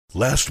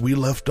Last we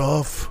left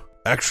off,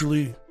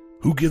 actually,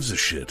 who gives a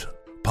shit?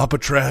 Papa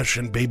Trash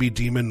and Baby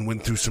Demon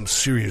went through some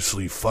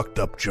seriously fucked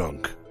up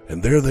junk.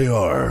 And there they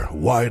are,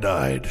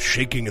 wide-eyed,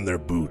 shaking in their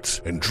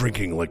boots, and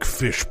drinking like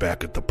fish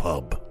back at the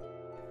pub.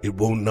 It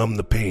won't numb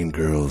the pain,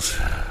 girls.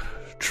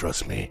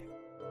 Trust me.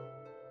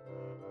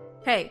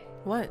 Hey.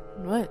 What?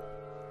 No,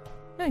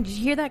 did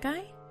you hear that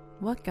guy?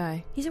 What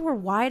guy? He said we're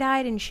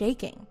wide-eyed and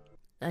shaking.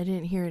 I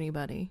didn't hear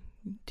anybody.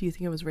 Do you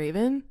think it was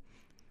Raven?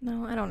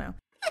 No, I don't know.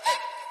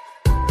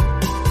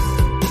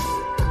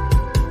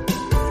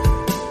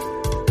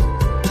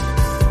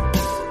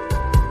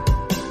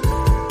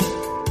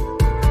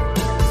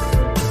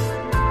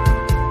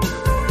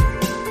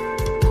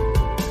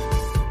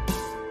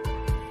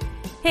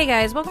 Hey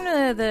guys, welcome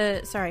to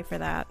the sorry for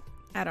that.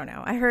 I don't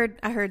know. I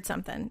heard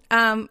something.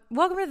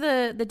 Welcome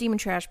to the Demon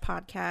Trash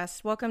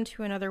podcast. Welcome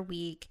to another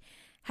week.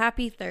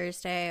 Happy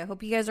Thursday. I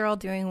hope you guys are all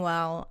doing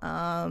well.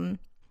 I'm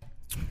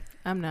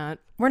not.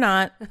 We're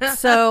not.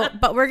 So,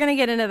 but we're going to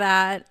get into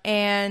that.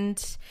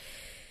 And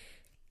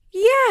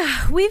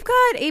yeah, we've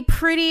got a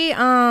pretty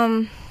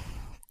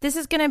this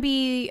is going to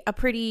be a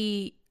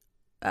pretty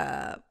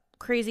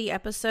crazy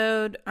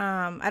episode.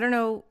 I don't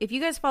know if you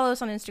guys follow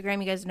us on Instagram,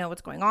 you guys know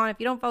what's going on. If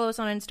you don't follow us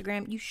on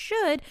Instagram, you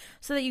should,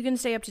 so that you can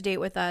stay up to date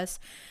with us.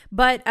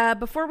 But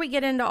before we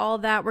get into all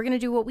that, we're going to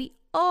do what we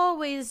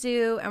always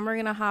do, and we're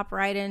going to hop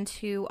right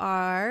into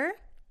our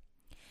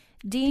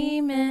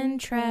Demon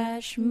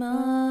Trash moments.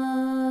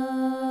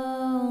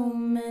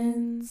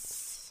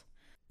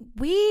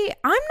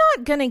 I'm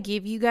not going to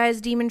give you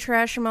guys Demon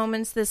Trash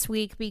moments this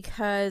week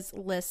because,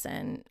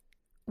 listen,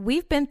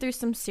 we've been through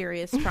some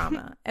serious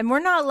trauma, and we're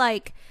not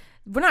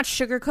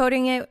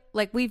sugarcoating it.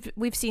 Like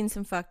we've seen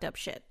some fucked up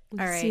shit.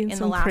 All right, seen in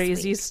some the last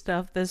crazy week.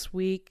 stuff this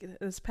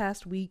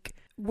past week.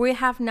 We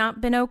have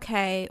not been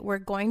okay. We're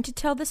going to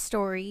tell the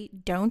story.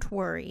 Don't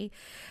worry.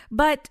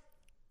 But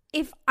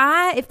if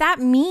that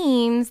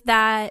means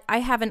that I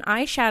have an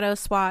eyeshadow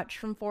swatch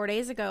from 4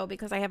 days ago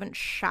because I haven't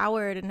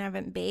showered and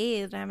haven't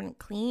bathed and haven't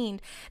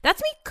cleaned,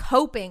 that's me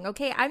coping,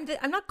 okay? I'm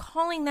not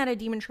calling that a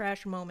Demon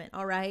Trash moment,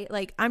 all right?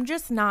 Like, I'm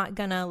just not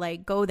gonna,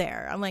 like, go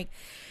there. I'm like,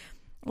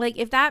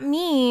 if that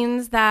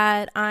means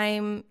that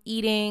I'm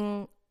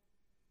eating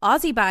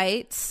Aussie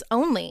Bites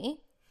only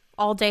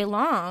all day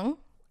long,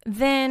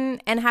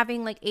 then, and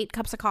having, like, 8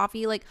 cups of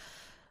coffee, like,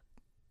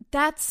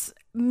 that's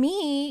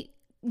me,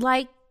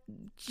 like,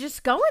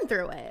 just going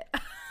through it.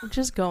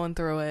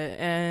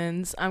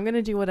 And I'm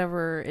gonna do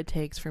whatever it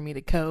takes for me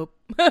to cope.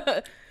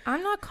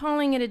 I'm not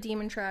calling it a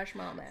Demon Trash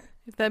moment.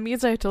 If that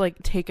means I have to,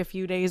 like, take a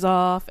few days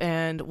off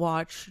and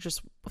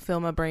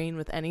fill my brain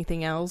with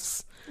anything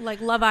else,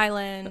 like Love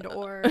Island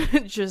or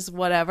just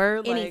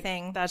whatever,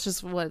 anything, like, that's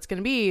just what it's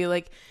gonna be.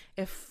 Like,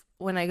 if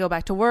when I go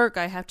back to work,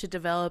 I have to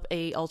develop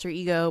a alter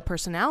ego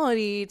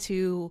personality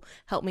to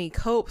help me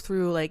cope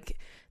through, like,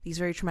 these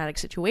very traumatic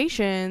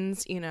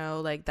situations, you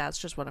know, like, that's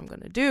just what I'm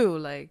going to do.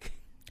 Like,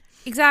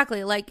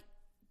 exactly. Like,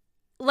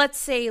 let's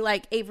say,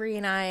 like, Avery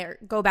and I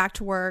go back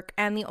to work,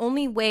 and the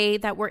only way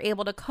that we're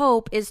able to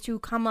cope is to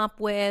come up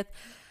with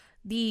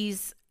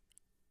these,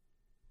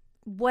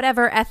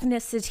 whatever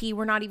ethnicity,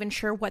 we're not even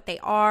sure what they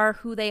are,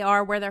 who they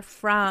are, where they're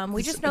from.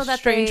 We just know that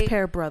strange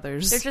pair of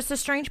brothers. They're just a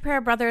strange pair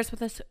of brothers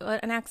with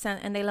an accent,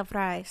 and they love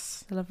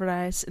rice. They love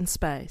rice and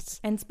spice.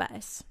 And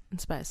spice.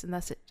 And spice, and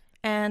that's it.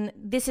 And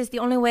this is the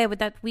only way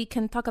that we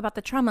can talk about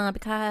the trauma,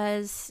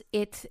 because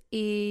it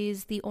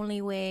is the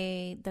only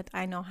way that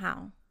I know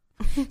how.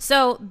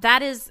 So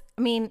that is,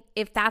 I mean,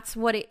 if that's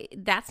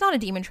that's not a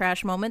Demon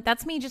Trash moment.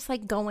 That's me just,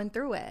 like, going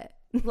through it.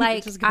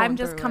 Like, I'm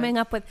just coming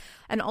up with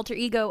an alter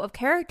ego of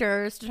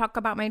characters to talk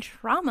about my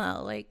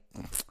trauma. Like,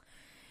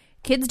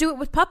 kids do it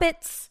with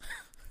puppets.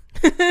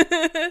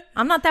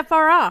 I'm not that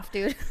far off,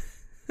 dude.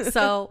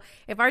 So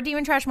if our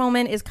Demon Trash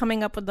moment is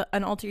coming up with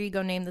an alter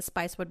ego named the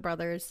Spicewood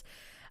Brothers,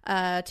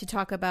 to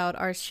talk about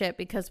our shit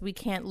because we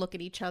can't look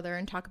at each other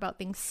and talk about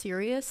things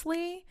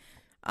seriously,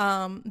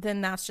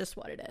 then that's just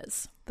what it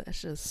is.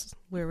 That's just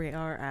where we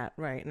are at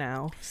right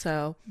now.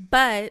 So,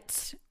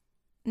 but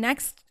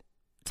next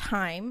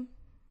time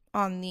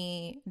on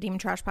the Demon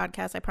Trash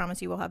podcast, I promise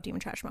you we'll have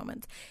Demon Trash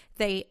moments.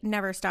 They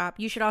never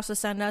stop. You should also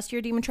send us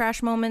your Demon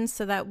Trash moments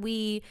so that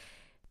we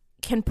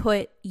can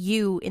put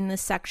you in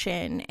this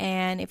section,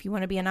 and if you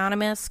want to be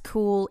anonymous,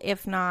 cool.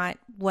 If not,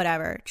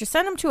 whatever, just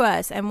send them to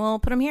us and we'll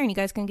put them here and you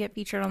guys can get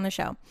featured on the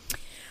show.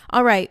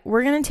 All right,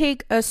 we're gonna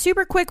take a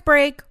super quick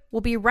break.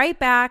 We'll be right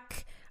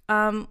back.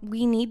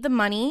 We need the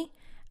money,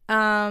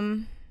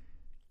 so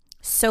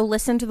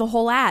listen to the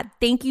whole ad.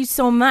 Thank you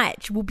so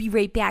much. We'll be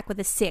right back with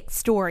a sick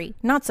story.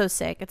 Not so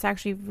sick, it's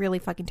actually really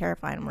fucking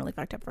terrifying. I'm really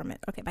fucked up from it.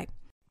 Okay, bye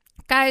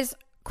guys.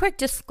 Quick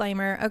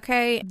disclaimer,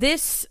 okay?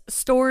 This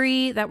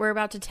story that we're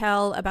about to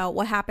tell about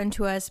what happened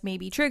to us may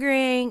be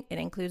triggering. It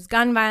includes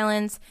gun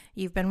violence.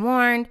 You've been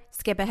warned.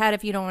 Skip ahead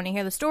if you don't want to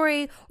hear the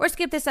story, or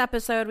skip this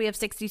episode. We have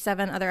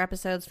 67 other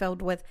episodes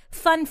filled with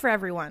fun for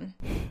everyone.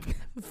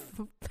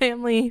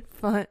 Family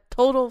fun.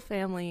 Total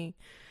family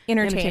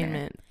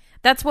entertainment.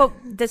 That's what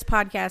this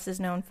podcast is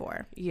known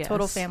for. Yes.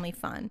 Total family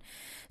fun.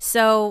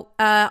 So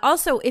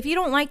also, if you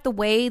don't like the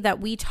way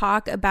that we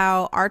talk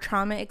about our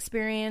trauma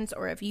experience,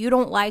 or if you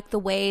don't like the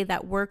way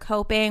that we're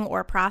coping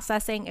or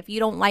processing, if you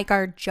don't like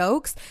our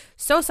jokes,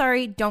 so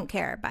sorry, don't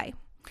care. Bye.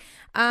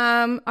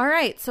 All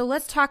right, so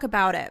let's talk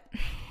about it.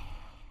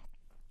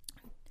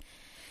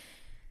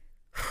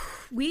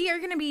 We are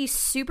going to be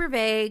super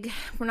vague.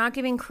 We're not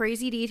giving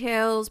crazy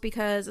details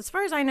because, as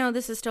far as I know,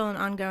 this is still an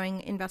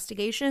ongoing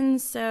investigation.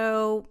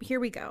 So here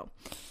we go.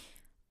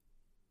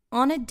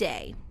 On a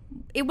day,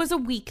 it was a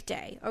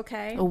weekday,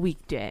 okay? A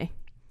weekday.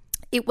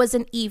 It was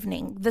an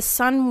evening. The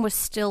sun was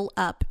still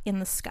up in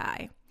the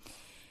sky.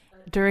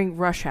 During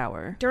rush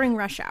hour.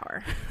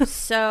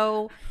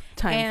 So,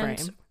 Time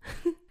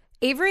frame.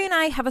 Avery and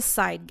I have a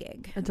side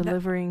gig. A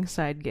delivering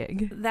side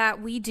gig.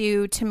 That we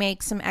do to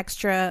make some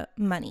extra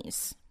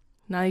monies.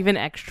 Not even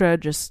extra,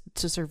 just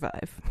to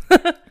survive.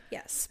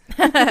 Yes.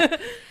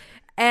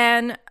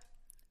 And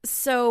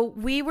so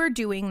we were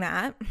doing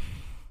that.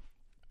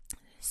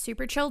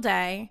 Super chill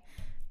day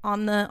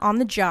on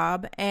the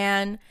job,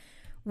 and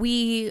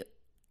we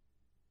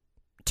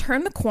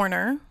turned the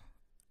corner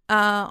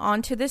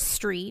onto this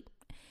street,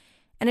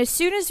 and as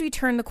soon as we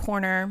turned the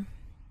corner,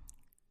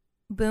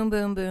 boom,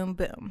 boom, boom,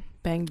 boom.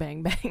 Bang,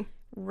 bang, bang.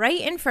 Right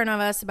in front of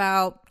us,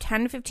 about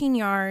 10 to 15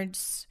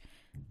 yards,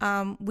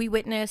 we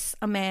witness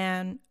a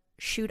man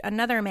shoot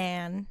another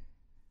man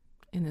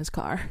in his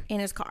car.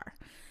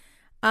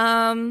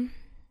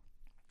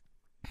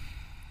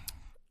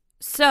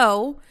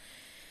 So,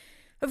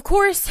 of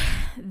course,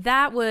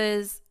 that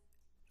was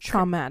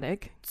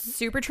traumatic.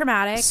 Super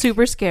traumatic.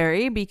 Super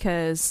scary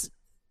because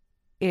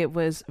it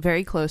was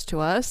very close to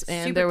us,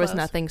 and Super there was close.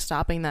 nothing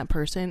stopping that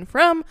person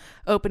from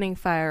opening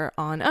fire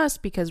on us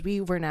because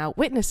we were now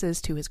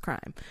witnesses to his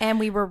crime. And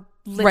we were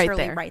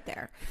literally Right right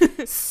there.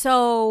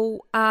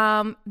 So,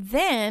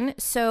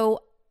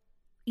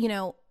 you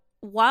know,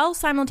 while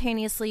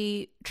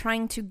simultaneously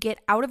trying to get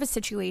out of a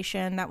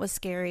situation that was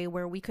scary,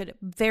 where we could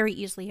very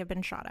easily have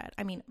been shot at.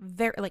 I mean,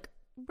 very like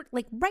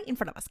right in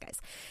front of us, guys.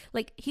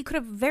 Like, he could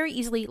have very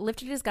easily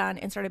lifted his gun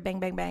and started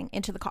bang, bang, bang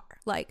into the car.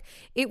 Like,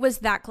 it was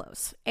that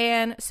close.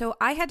 And so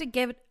I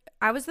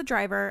was the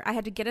driver. I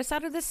had to get us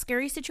out of this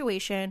scary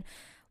situation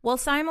while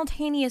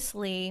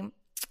simultaneously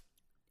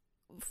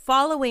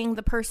following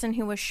the person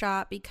who was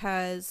shot,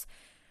 because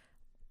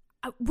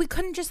we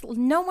couldn't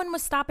no one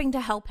was stopping to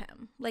help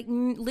him. Like,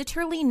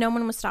 literally no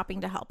one was stopping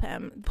to help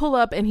him. Pull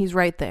up and he's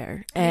right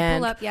there.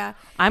 And pull up, yeah.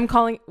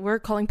 we're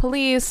calling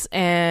police,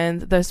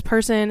 and this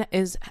person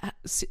is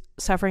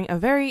suffering a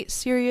very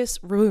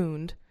serious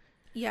wound.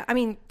 Yeah, I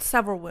mean,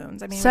 several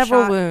wounds. I mean,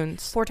 several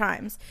wounds. 4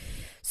 times.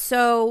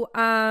 So,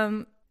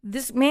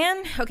 this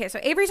man, okay, so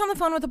Avery's on the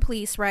phone with the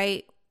police,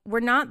 right?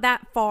 We're not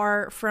that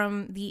far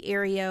from the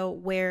area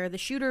where the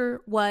shooter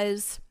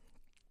was.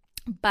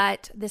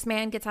 But this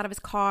man gets out of his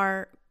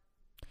car.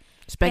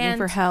 He's begging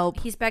for help.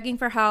 He's begging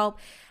for help.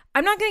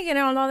 I'm not going to get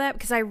into all that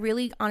because I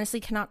really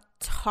honestly cannot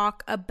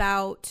talk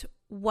about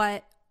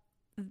what,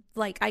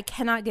 like, I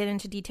cannot get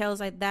into details.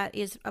 That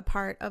is a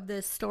part of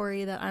this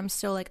story that I'm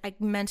still, like, I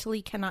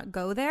mentally cannot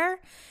go there.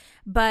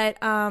 But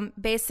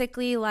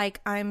basically,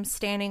 like, I'm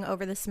standing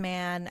over this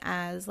man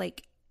as,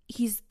 like,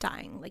 he's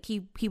dying. Like,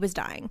 he was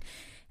dying.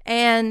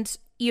 And,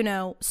 you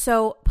know,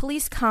 so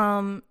police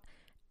come,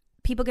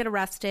 people get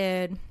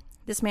arrested.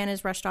 This man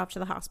is rushed off to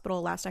the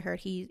hospital. Last I heard,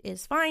 he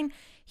is fine.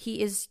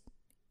 He is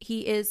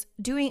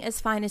doing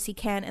as fine as he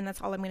can, and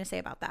that's all I'm going to say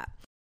about that.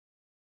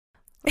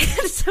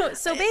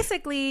 so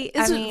basically,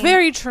 it's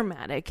very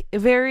traumatic,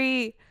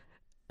 very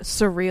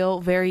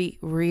surreal, very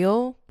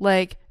real.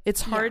 Like,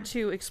 it's hard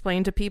to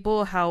explain to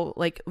people how,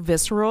 like,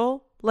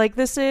 visceral, like,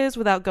 this is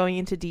without going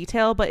into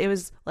detail, but it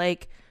was,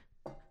 like,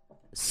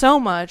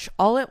 so much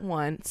all at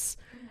once,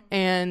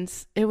 and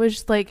it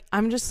was, like,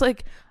 I'm just,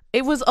 like,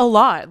 it was a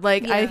lot.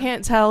 Like, I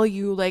can't tell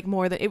you, like,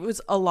 more than, it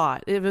was a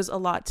lot. It was a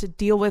lot to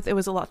deal with. It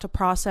was a lot to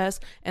process.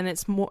 And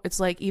it's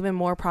like even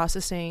more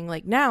processing,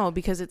 like, now,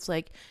 because it's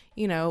like,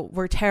 you know,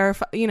 we're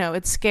terrified, you know,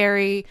 it's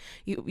scary.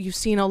 You've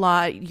seen a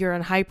lot. You're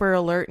on hyper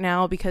alert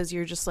now because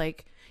you're just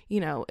like,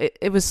 you know,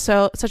 it was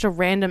such a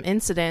random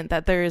incident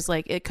that there is,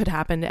 like, it could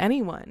happen to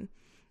anyone.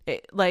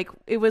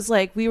 It was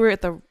like we were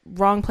at the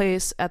wrong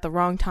place at the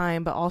wrong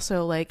time, but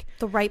also, like,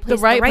 the right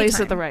place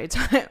at the right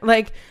time.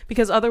 Like,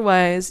 because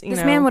otherwise,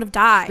 this man would have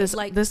died.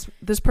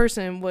 This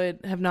person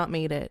would have not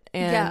made it.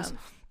 And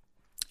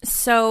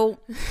so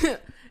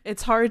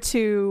it's hard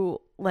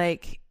to,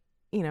 like,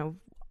 you know,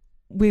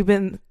 we've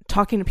been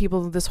talking to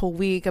people this whole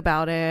week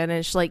about it, and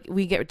it's like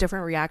we get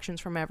different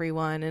reactions from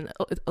everyone, and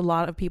a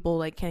lot of people,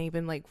 like, can't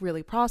even, like,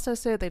 really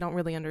process it. They don't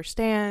really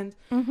understand.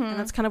 And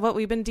that's kind of what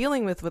we've been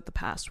dealing with the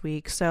past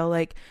week. So,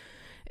 like,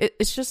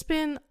 it's just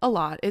been a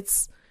lot.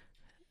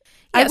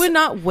 I would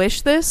not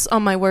wish this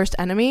on my worst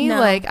enemy. No.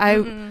 Like,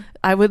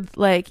 I would,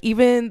 like,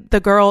 even the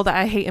girl that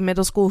I hate in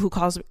middle school who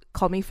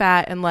called me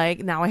fat, and,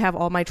 like, now I have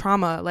all my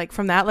trauma, like,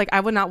 from that. Like,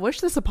 I would not wish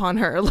this upon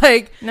her.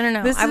 Like,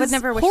 no. This I would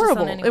never wish this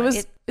on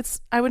anyone.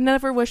 I would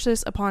never wish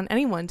this upon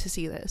anyone to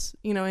see this.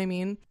 You know what I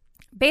mean?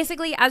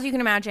 Basically, as you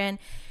can imagine,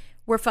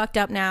 we're fucked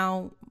up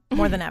now.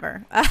 more than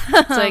ever.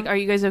 It's like, are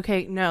you guys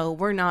okay? No,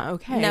 we're not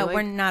okay. No, Like,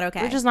 we're not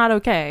okay. We're just not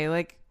okay.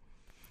 Like,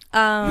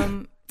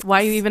 why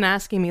are you even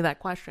asking me that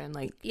question?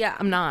 Like, yeah,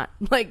 I'm not.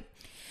 Like,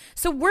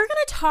 so we're gonna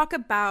talk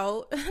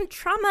about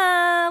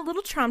trauma,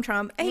 little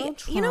trom. Hey,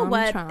 you know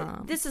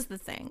what? This is the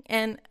thing,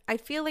 and I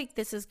feel like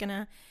this is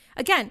gonna.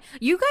 Again,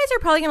 you guys are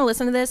probably gonna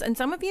listen to this, and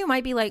some of you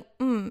might be like,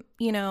 you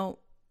know,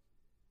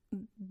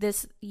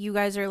 this. You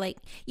guys are like,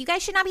 you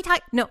guys should not be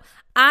talking. No,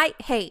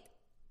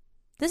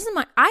 this is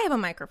I have a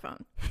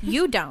microphone.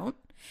 You don't.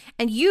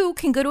 And you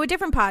can go to a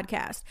different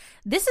podcast.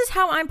 This is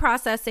how I'm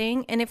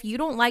processing. And if you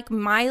don't like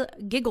my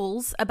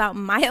giggles about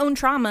my own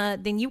trauma,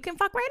 then you can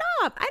fuck right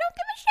off. I don't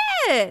give a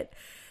shit.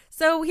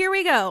 So here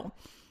we go.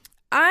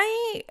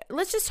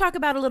 Let's just talk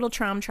about a little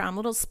a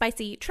little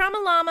spicy trauma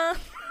llama.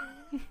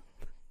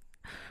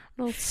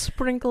 a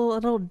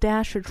little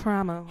dash of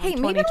trauma. Hey,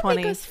 maybe it'll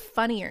make us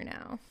funnier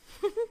now.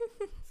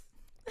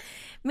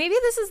 Maybe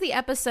this is the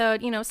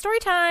episode, you know, story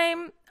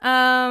time,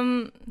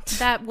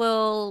 that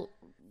will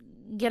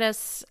get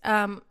us,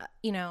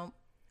 you know,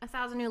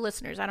 1,000 new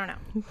listeners. I don't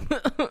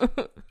know.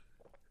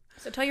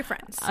 So tell your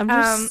friends. I'm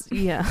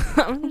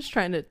just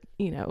trying to,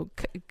 you know,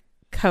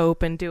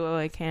 cope and do what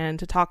I can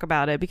to talk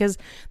about it, because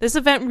this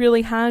event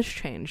really has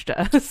changed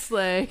us.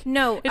 Like,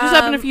 no, it just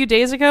happened a few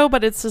days ago,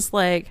 but it's just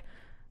like,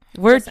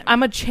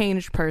 I'm a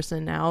changed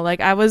person now. Like,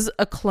 I was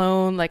a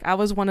clone. Like, I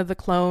was one of the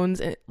clones,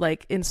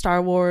 like, in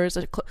Star Wars,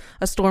 a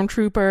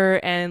stormtrooper,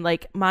 and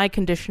like my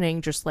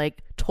conditioning just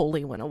like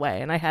totally went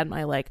away, and I had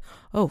my like,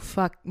 oh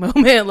fuck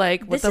moment.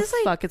 Like, what the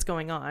fuck is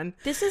going on?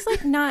 This is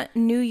like not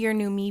new year,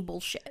 new me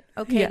bullshit.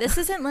 Okay, yeah. This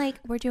isn't like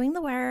we're doing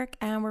the work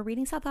and we're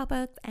reading self-help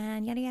books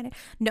and yada yada.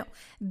 No,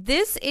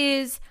 this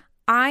is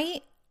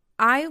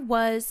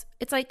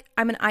it's like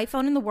I'm an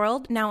iPhone in the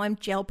world. Now I'm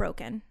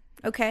jailbroken.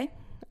 Okay.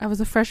 I was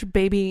a fresh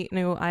baby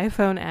new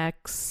iPhone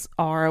X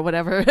or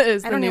whatever it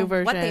is, the new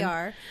version. I don't know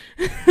what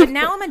they are. But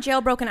now I'm a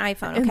jailbroken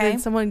iPhone, okay? And then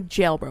someone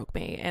jailbroke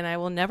me, and I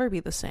will never be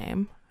the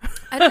same.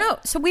 I don't know.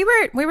 So we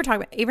were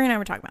talking about, Avery and I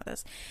were talking about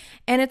this.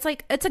 And it's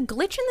like, it's a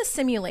glitch in the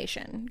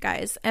simulation,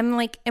 guys. I'm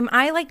like, am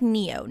I like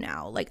Neo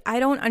now? Like, I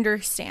don't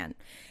understand.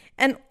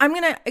 And I'm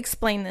going to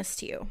explain this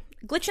to you.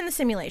 Glitch in the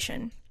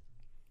simulation.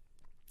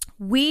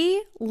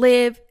 We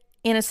live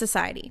in a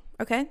society,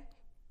 okay?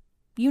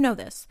 You know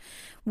this.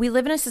 We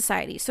live in a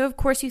society. So, of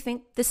course, you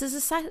think this is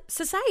a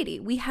society.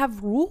 We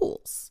have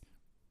rules.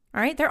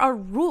 All right? There are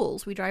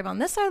rules. We drive on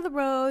this side of the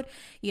road.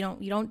 You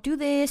don't do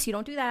this. You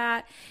don't do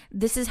that.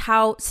 This is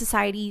how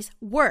societies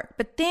work.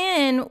 But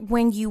then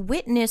when you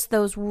witness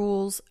those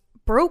rules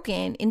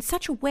broken in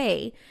such a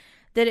way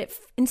that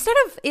instead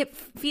of it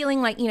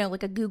feeling like, you know,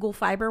 like a Google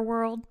Fiber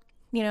world,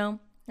 you know,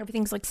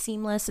 everything's like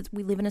seamless.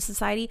 We live in a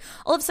society.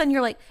 All of a sudden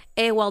you're like,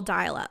 AOL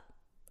dial up.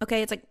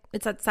 Okay, it's like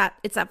it's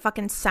that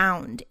fucking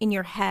sound in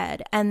your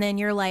head, and then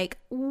you're like,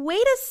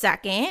 wait a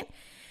second.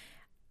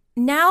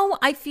 Now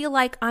I feel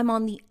like I'm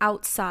on the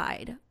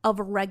outside of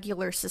a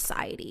regular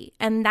society,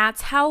 and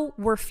that's how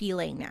we're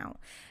feeling now.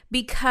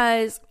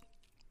 Because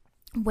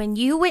when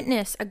you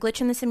witness a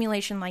glitch in the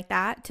simulation like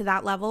that, to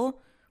that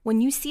level,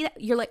 when you see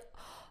that, you're like,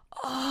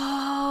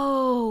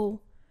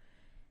 oh,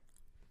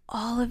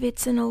 all of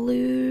it's an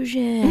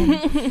illusion.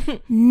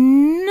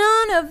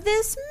 None of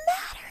this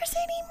matters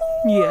anymore.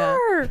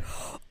 Yeah.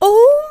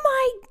 Oh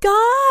my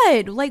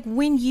God. Like,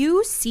 when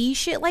you see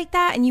shit like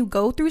that and you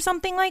go through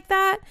something like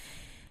that,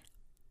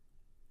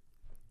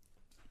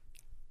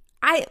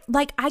 I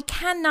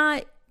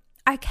cannot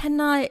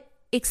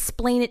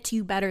explain it to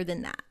you better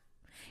than that.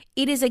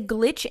 It is a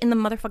glitch in the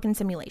motherfucking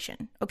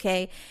simulation,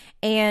 okay?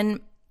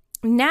 And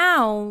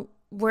now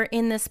we're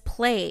in this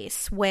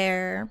place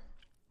where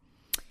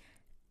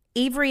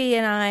Avery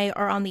and I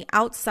are on the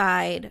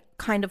outside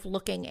kind of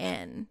looking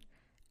in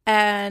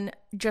and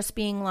just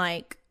being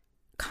like,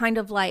 kind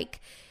of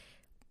like,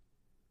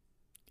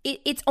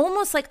 it's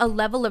almost like a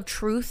level of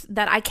truth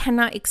that I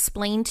cannot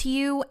explain to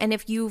you. And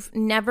if you've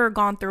never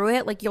gone through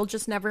it, like you're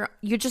just never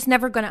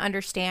going to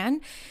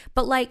understand.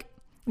 But like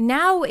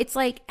now it's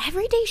like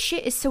everyday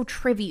shit is so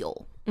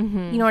trivial.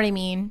 Mm-hmm. You know what I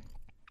mean?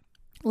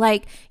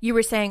 Like you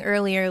were saying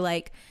earlier,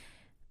 like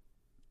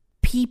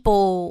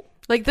people,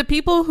 like the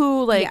people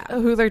who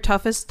who their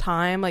toughest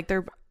time, like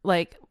their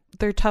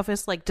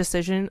toughest like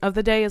decision of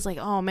the day is like,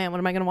 oh man, what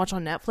am I going to watch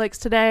on Netflix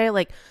today?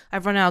 Like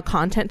I've run out of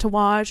content to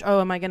watch.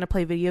 Oh, am I going to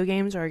play video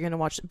games, or are I going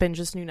to binge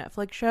this new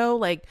Netflix show?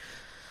 Like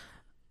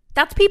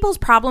that's people's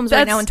problems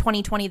right now in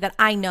 2020 that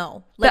I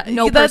know. Like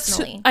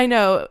personally. I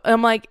know.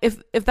 I'm like,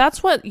 if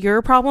that's what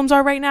your problems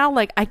are right now,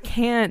 like I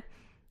can't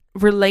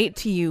relate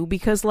to you,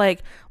 because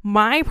like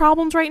my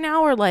problems right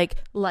now are like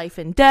life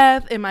and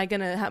death. Am I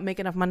gonna make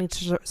enough money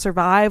to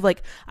survive?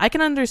 Like I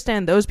can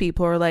understand those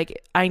people are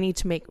like, I need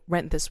to make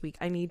rent this week,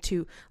 I need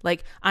to,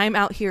 like, I'm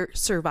out here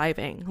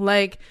surviving,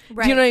 like,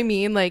 right. Do you know what I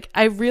mean? Like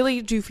I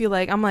really do feel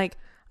like I'm like,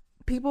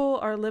 people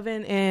are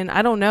living in,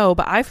 I don't know,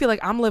 but I feel like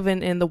I'm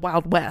living in the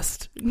Wild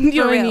West. You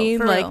know what I mean?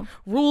 Like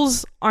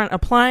rules aren't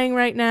applying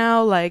right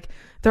now. Like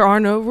there are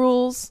no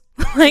rules.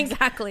 Like,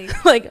 Exactly.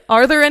 like,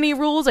 are there any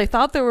rules? I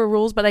thought there were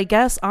rules, but I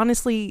guess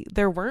honestly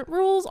there weren't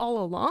rules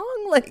all along.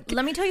 Like,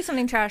 Let me tell you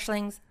something,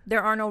 trashlings.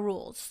 There are no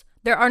rules.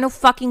 There are no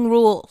fucking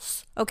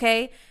rules.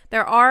 Okay?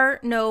 There are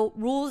no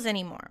rules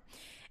anymore.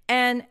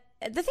 And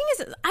the thing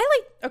is,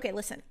 okay,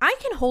 listen, I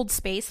can hold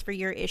space for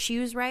your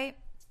issues, right?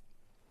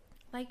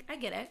 Like, I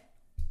get it.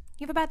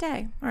 You have a bad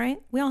day, all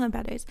right? We all have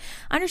bad days.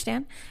 I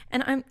understand.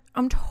 And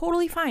I'm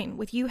totally fine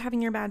with you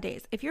having your bad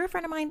days. If you're a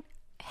friend of mine,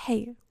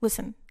 hey,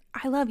 listen,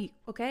 I love you,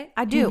 okay?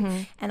 I do.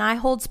 And I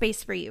hold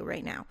space for you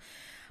right now.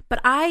 But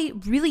I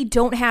really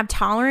don't have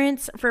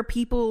tolerance for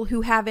people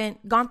who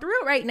haven't gone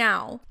through it right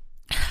now.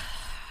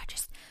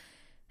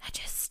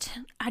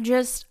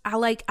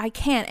 I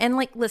can't. And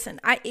like, listen,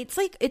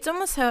 it's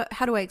almost,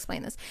 how do I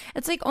explain this?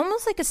 It's like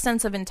almost like a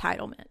sense of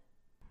entitlement.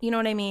 You know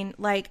what I mean?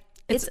 Like,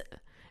 it's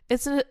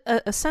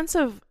a sense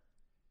of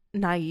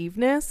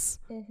naiveness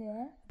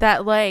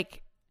that,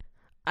 like,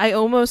 I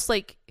almost,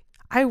 like,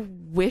 I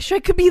wish I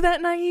could be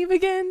that naive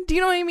again. Do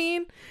you know what I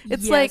mean?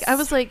 It's like, I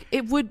was like,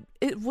 it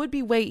would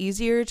be way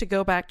easier to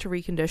go back to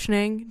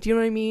reconditioning. Do you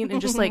know what I mean?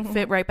 And just like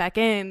fit right back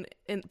in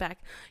and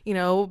back, you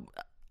know,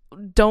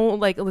 don't,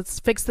 like,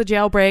 let's fix the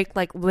jailbreak,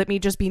 like, let me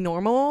just be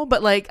normal.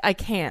 But like, I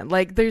can't,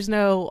 like, there's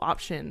no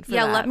option for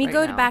that let me right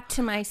go now. back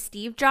to my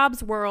Steve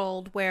Jobs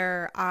world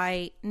where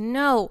I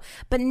know.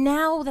 But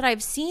now that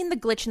I've seen the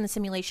glitch in the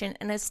simulation,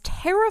 and as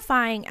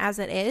terrifying as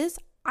it is,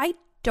 I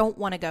don't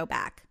want to go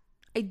back.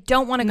 I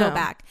don't want to go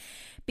back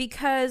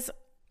because,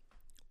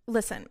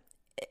 listen,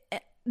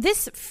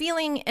 this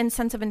feeling and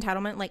sense of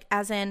entitlement, like,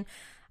 as in,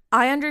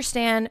 I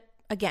understand,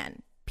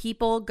 again,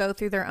 people go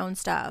through their own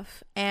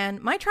stuff,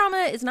 and my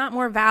trauma is not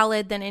more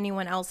valid than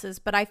anyone else's,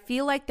 but I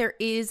feel like there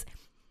is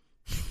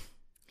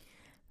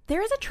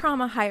a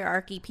trauma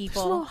hierarchy, people.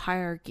 There's a little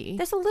hierarchy.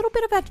 There's a little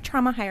bit of a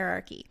trauma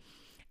hierarchy,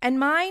 and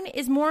mine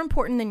is more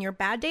important than your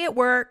bad day at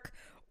work,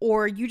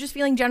 or you just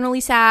feeling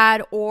generally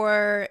sad,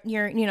 or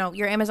your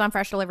Amazon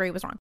Fresh delivery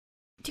was wrong.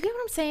 Do you get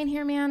what I'm saying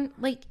here, man?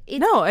 Like,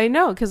 No, I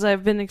know, because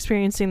I've been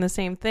experiencing the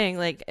same thing.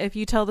 Like, if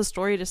you tell the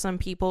story to some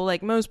people,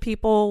 like, most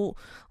people,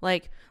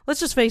 like,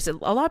 let's just face it,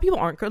 a lot of people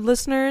aren't good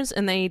listeners,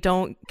 and they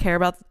don't care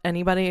about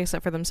anybody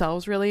except for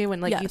themselves, really, when,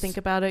 like, you think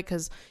about it,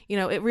 because, you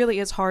know, it really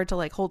is hard to,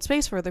 like, hold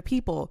space for other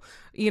people,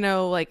 you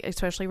know, like,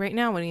 especially right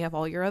now when you have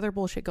all your other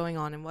bullshit going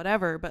on and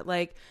whatever. But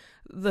like,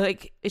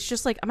 it's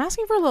just like, I'm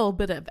asking for a little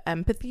bit of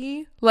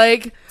empathy,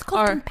 like, it's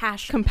called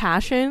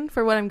compassion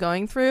for what I'm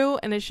going through.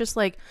 And it's just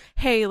like,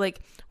 hey,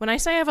 like, when I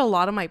say I have a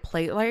lot on my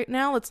plate right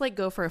now, let's, like,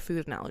 go for a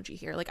food analogy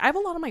here. Like, I have a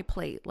lot on my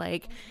plate,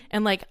 like,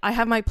 and, like, I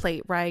have my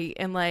plate, right?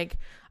 And, like,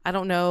 I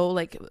don't know,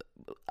 like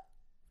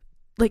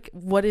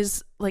what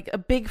is, like, a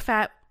big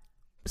fat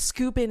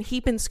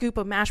heap and scoop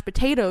of mashed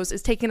potatoes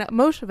is taking up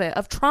most of it,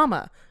 of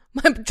trauma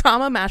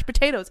mashed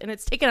potatoes, and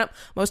it's taking up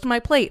most of my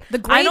plate.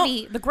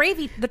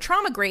 The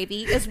trauma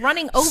gravy is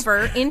running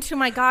over into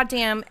my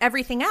goddamn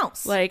everything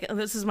else. Like,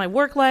 this is my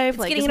work life. It's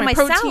like, getting it's into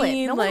my my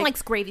protein. salad. No one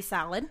likes gravy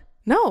salad.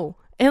 No.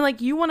 And,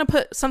 like, you want to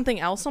put something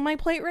else on my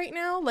plate right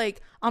now?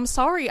 Like, I'm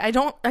sorry. I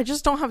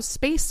just don't have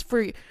space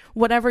for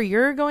whatever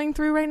you're going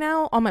through right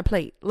now on my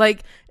plate.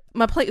 Like,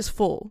 my plate is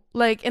full.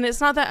 Like, and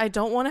it's not that I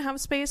don't want to have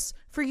space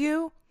for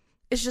you.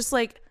 It's just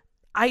like,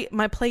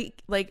 my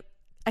plate, like,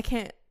 I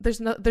can't,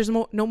 there's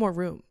no more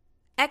room.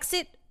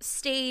 Exit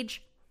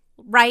stage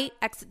right,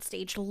 exit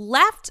stage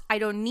left. I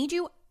don't need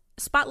you.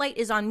 Spotlight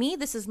is on me.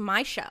 This is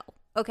my show.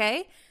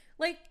 Okay?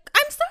 Like,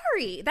 I'm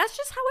sorry. That's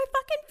just how I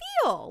fucking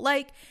feel.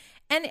 Like,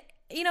 and,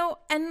 you know,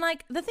 and,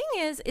 like, the thing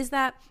is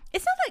that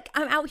it's not like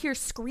I'm out here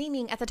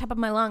screaming at the top of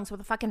my lungs with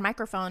a fucking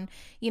microphone.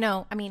 You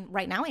know, I mean,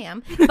 right now I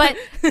am. But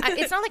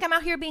it's not like I'm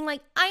out here being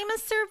like, I'm a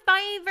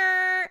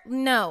survivor.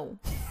 No.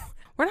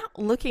 We're not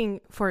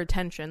looking for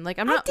attention. Like,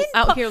 I'm not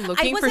out here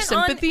looking for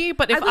sympathy,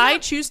 but if I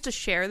choose to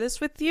share this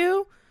with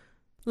you,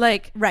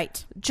 like,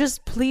 right,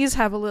 just please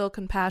have a little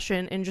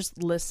compassion and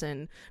just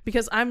listen,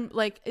 because I'm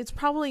like, it's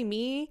probably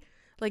me.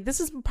 Like,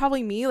 this is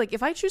probably me. Like,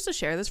 if I choose to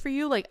share this for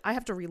you, like, I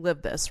have to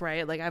relive this,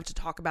 right? Like, I have to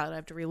talk about it. I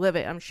have to relive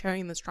it. I'm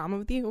sharing this trauma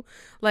with you.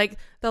 Like,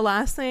 the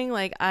last thing,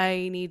 like,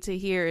 I need to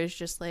hear is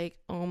just like,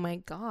 oh my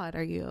God,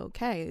 are you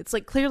okay? It's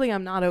like, clearly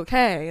I'm not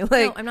okay. Like,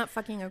 no, I'm not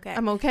fucking okay.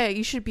 I'm okay.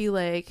 You should be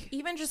like,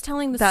 even just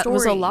telling the that story.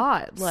 was a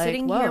lot. Like,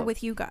 sitting here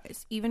with you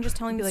guys, even just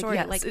telling the story,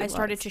 yes, like, I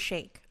started to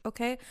shake.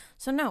 Okay.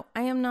 So no,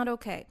 I am not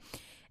okay.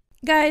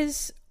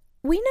 Guys,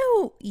 we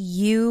know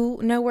you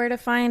know where to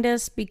find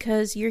us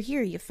because you're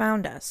here, you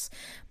found us.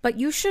 But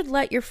you should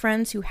let your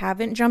friends who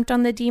haven't jumped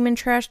on the Demon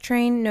Trash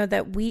train know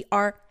that we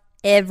are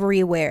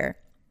everywhere.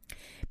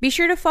 Be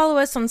sure to follow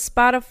us on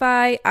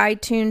Spotify,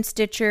 iTunes,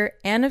 Stitcher,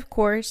 and of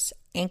course,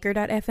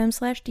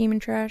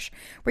 anchor.fm/demontrash,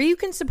 where you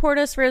can support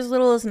us for as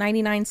little as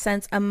 99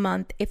 cents a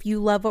month if you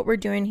love what we're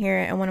doing here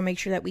and want to make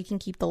sure that we can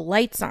keep the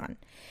lights on.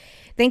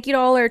 Thank you to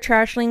all our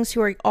trashlings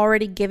who are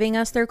already giving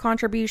us their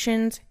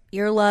contributions.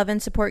 Your love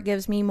and support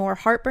gives me more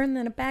heartburn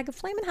than a bag of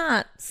Flamin'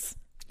 Hots.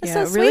 It's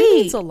so sweet.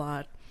 Really means a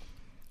lot.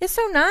 It's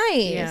so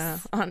nice. Yeah,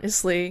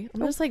 honestly.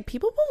 I'm just like,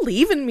 people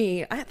believe in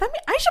me. I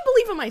should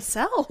believe in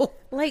myself.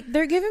 Like,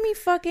 they're giving me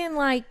fucking,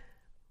 like,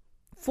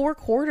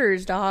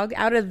 $4, dog,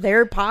 out of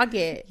their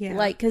pocket. Yeah.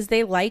 Like, because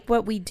they like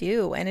what we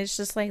do. And it's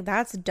just like,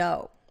 that's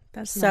dope.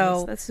 That's so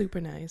nice. That's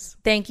super nice.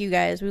 Thank you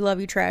guys. We love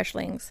you,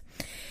 Trashlings.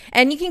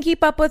 And you can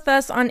keep up with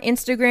us on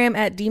Instagram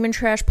at Demon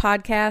Trash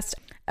Podcast.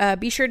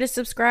 Be sure to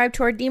subscribe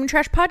to our Demon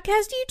Trash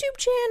Podcast YouTube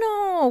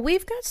channel.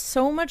 We've got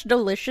so much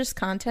delicious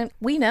content.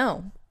 We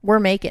know we're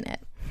making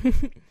it.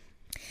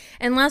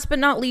 And last but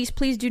not least,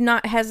 please do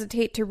not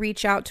hesitate to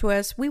reach out to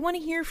us. We want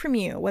to hear from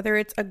you, whether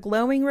it's a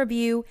glowing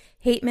review,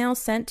 hate mail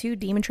sent to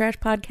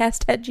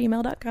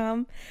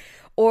demontrashpodcast@gmail.com,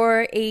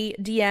 or a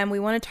DM. We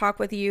want to talk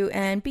with you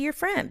and be your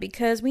friend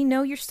because we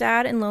know you're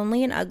sad and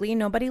lonely and ugly and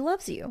nobody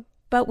loves you.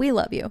 But we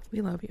love you.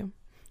 We love you.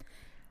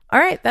 All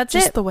right, that's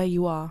Just it. the way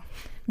you are.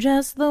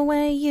 Just the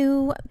way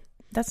you...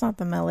 That's not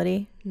the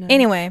melody. No.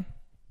 Anyway,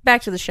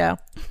 back to the show.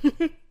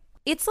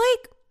 It's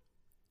like...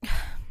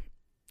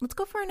 Let's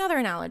go for another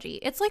analogy.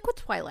 It's like with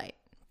Twilight.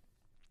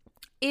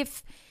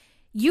 If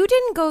you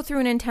didn't go through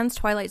an intense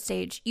Twilight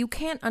stage, you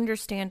can't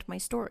understand my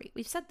story.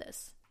 We've said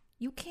this.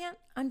 You can't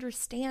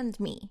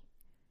understand me.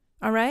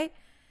 All right?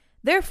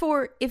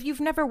 Therefore, if you've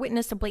never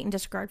witnessed a blatant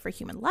disregard for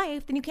human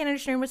life, then you can't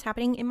understand what's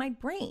happening in my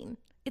brain.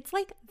 It's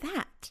like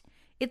that.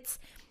 It's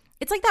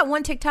like that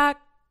one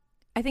TikTok.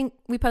 I think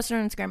we posted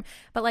it on Instagram,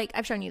 but like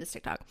I've shown you this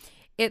TikTok.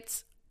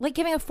 It's like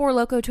giving a Four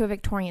Loko to a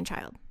Victorian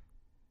child.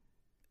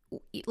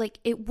 Like,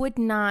 it would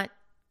not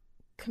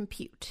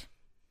compute.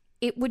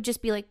 It would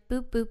just be like,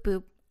 boop, boop,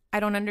 boop. I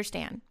don't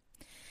understand.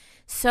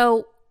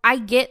 So I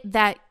get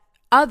that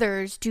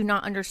others do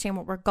not understand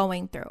what we're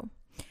going through.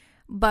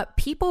 But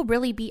people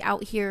really be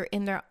out here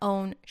in their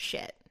own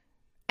shit.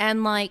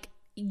 And, like,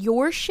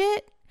 your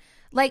shit,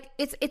 like,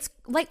 it's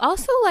like,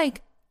 also,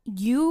 like,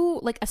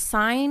 you, like, a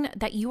sign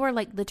that you are,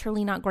 like,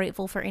 literally not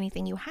grateful for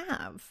anything you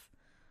have.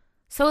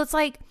 So it's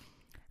like,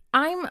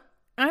 I'm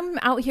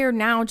out here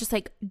now just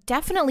like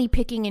definitely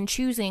picking and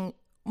choosing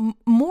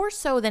more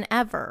so than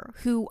ever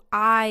who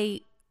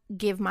I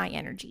give my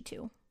energy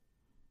to.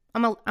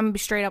 I'm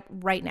straight up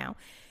right now.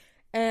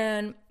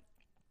 And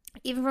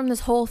even from this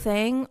whole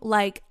thing,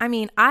 like, I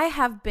mean, I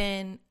have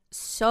been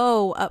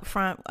so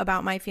upfront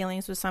about my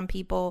feelings with some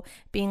people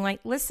being like,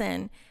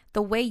 listen,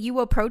 the way you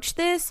approach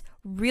this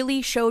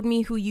really showed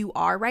me who you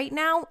are right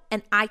now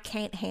and I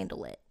can't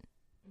handle it.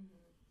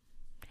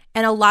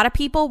 And a lot of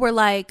people were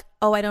like,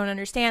 oh, I don't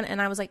understand. And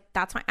I was like,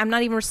 that's fine. I'm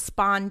not even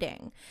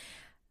responding.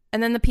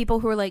 And then the people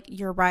who were like,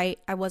 you're right.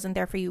 I wasn't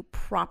there for you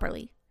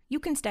properly.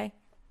 You can stay.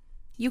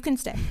 You can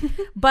stay.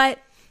 But,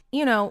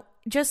 you know,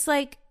 just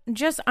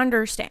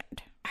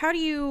understand. How do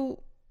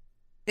you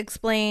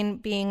explain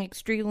being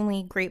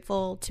extremely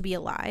grateful to be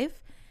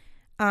alive,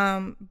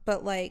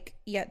 but like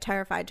yet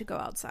terrified to go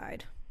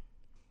outside?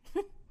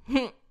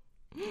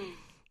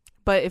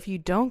 But if you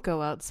don't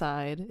go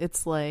outside,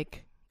 it's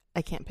like,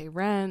 I can't pay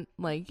rent.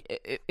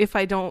 Like, if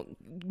I don't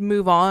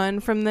move on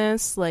from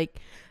this, like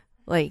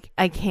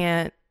I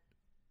can't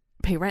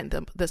pay rent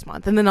this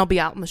month, and then I'll be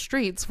out in the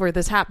streets where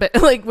this happened,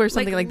 like where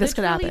something like this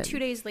could happen. 2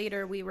 days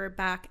later, we were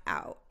back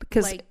out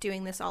because like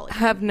doing this all again.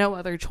 I have no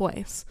other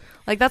choice.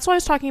 Like, that's why I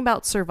was talking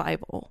about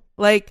survival.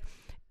 Like,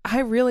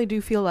 I really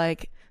do feel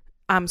like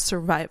I'm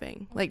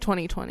surviving, like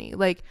 2020.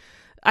 Like,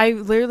 I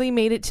literally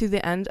made it to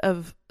the end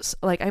of,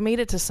 like, I made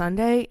it to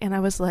Sunday, and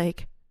I was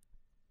like,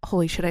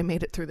 holy shit, I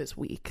made it through this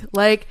week.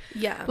 Like,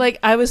 yeah, like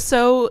I was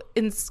so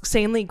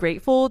insanely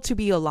grateful to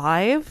be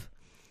alive,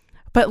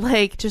 but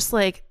like just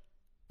like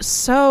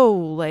so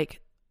like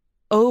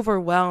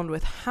overwhelmed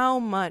with how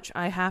much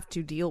I have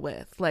to deal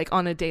with, like,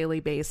 on a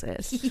daily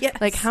basis.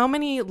 Yes. Like how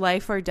many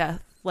life or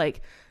death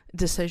like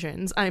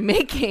decisions I'm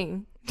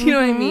making. Do you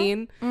know what I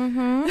mean?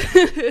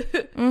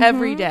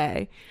 Every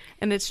day.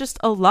 And it's just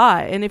a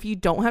lot. And if you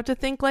don't have to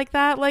think like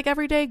that, like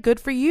every day, good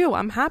for you.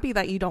 I'm happy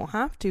that you don't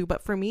have to.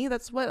 But for me,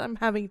 that's what I'm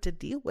having to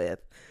deal with.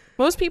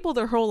 Most people,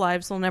 their whole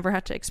lives, will never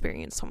have to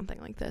experience something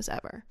like this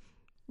ever.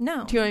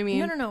 No. Do you know what I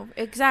mean? No.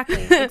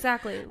 Exactly.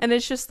 Exactly. And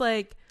it's just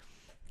like,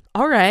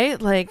 all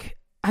right, like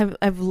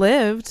I've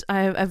lived,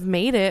 I've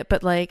made it,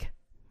 but like,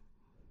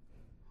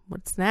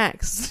 what's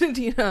next?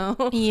 Do you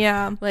know?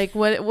 Yeah. Like,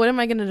 what am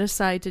I going to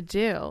decide to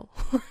do?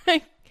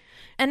 Like,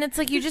 and it's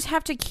like, you just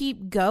have to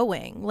keep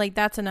going. Like,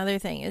 that's another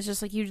thing. It's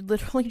just like, you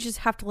literally just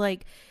have to,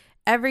 like,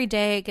 every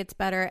day it gets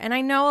better. And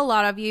I know a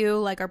lot of you,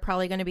 like, are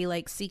probably going to be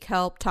like, seek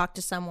help, talk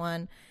to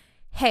someone.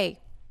 Hey,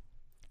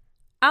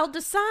 I'll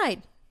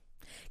decide.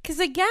 Because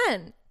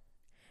again,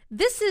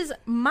 this is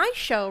my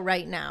show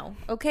right now.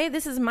 Okay?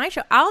 This is my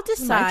show. I'll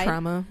decide. my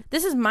trauma.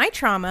 This is my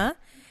trauma.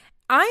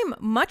 I'm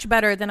much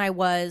better than I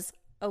was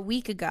a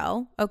week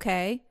ago.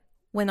 Okay?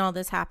 When all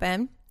this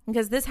happened.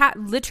 Because this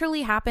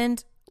literally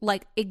happened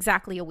like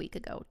exactly a week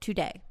ago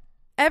today.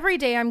 Every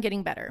day I'm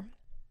getting better.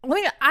 I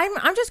mean,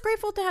 I'm just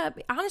grateful to have,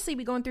 honestly,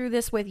 be going through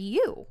this with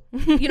you.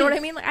 You know what I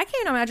mean? Like, I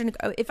can't imagine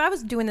if I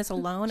was doing this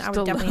alone, I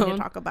would definitely need to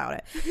talk about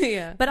it.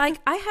 Yeah. But I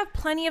have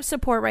plenty of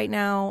support right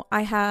now.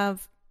 I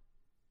have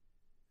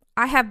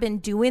been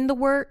doing the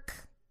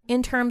work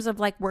in terms of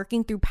like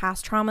working through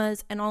past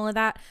traumas and all of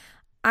that.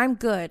 I'm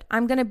good.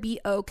 I'm going to be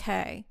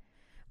okay.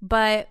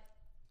 But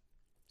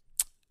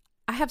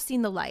I have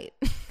seen the light.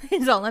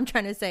 Is all I'm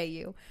trying to say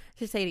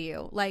to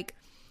you. Like,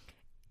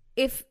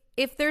 if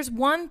there's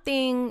one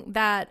thing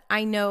that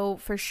I know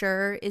for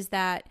sure is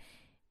that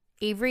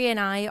Avery and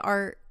I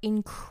are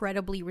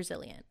incredibly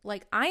resilient.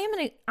 Like,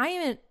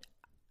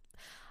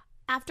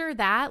 after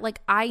that, like,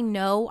 I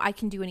know I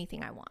can do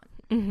anything I want.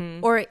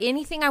 Or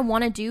anything I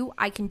want to do,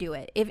 I can do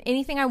it. If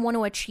anything I want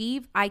to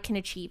achieve, I can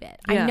achieve it.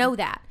 Yeah. I know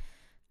that.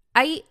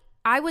 I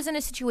was in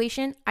a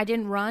situation, I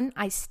didn't run,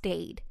 I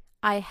stayed.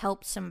 I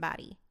helped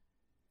somebody.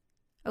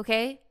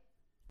 Okay?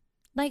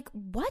 Like,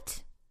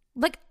 what?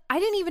 Like, I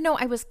didn't even know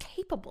I was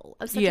capable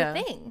of such a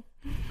thing.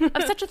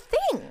 Of such a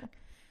thing.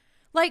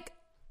 Like,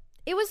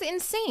 it was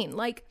insane.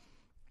 Like,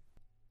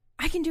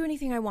 I can do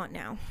anything I want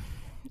now.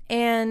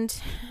 And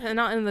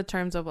not in the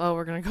terms of, oh,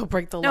 we're gonna go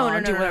break the law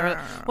and do whatever,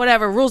 no.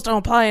 whatever, rules don't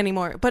apply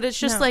anymore. But it's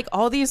just like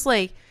all these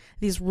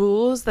these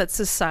rules that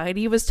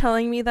society was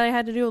telling me that I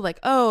had to do, like,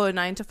 oh, a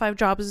 9-to-5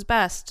 job is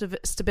best,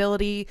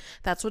 stability,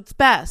 that's what's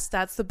best,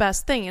 that's the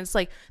best thing. And it's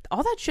like,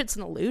 all that shit's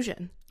an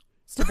illusion.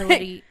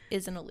 Stability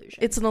is an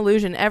illusion. It's an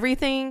illusion.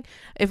 Everything,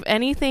 if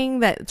anything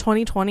that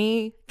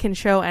 2020 can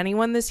show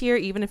anyone this year,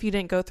 even if you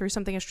didn't go through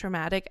something as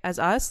traumatic as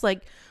us,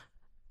 like,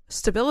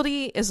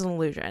 stability is an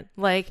illusion.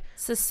 Like,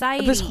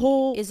 society, this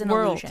whole is an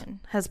world illusion.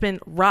 has been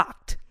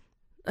rocked.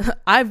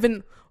 I've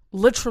been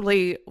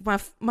literally,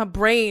 my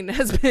brain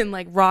has been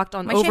like rocked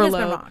on overload. Shit has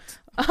been rocked.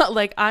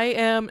 Like, I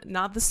am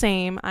not the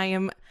same. I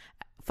am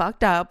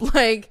fucked up.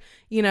 Like,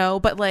 you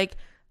know, but like,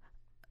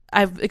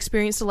 I've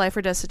experienced a life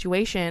or death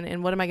situation,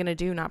 and what am I gonna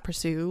do? Not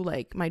pursue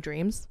like my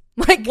dreams?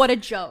 Like, what a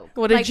joke.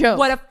 What a joke.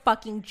 What a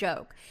fucking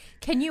joke.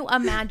 Can you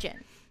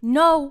imagine?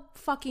 No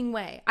fucking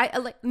way.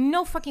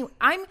 No fucking,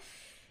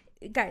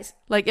 guys,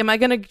 like, am I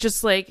gonna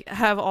just like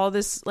have all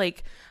this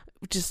like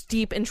just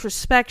deep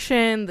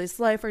introspection, this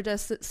life or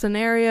death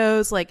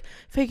scenarios, like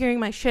figuring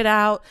my shit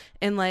out,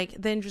 and like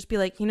then just be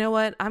like, you know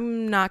what,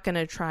 I'm not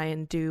gonna try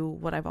and do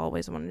what I've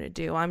always wanted to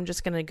do. I'm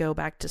just gonna go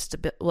back to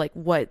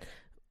what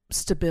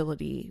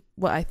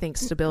I think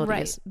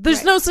stability is.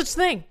 There's no such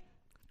thing.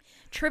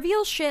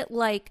 Trivial shit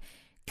like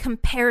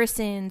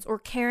comparisons or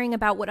caring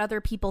about what other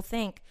people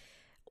think,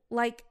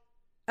 like,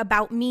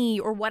 about me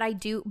or what I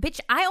do. Bitch,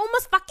 I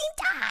almost fucking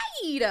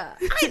died.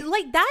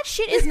 Like, that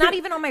shit is not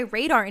even on my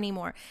radar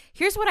anymore.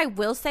 Here's what I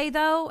will say,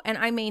 though, and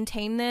I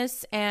maintain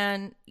this,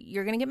 and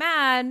you're gonna get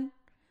mad.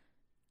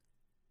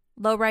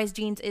 Low-rise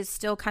jeans is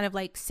still kind of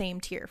like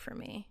same tier for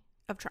me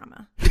of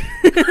trauma.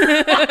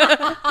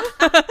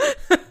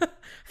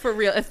 For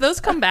real. If those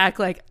come back,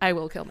 like, I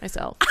will kill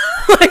myself.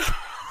 Like,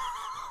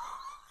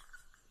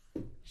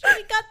 should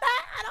we cut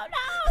that? I don't know.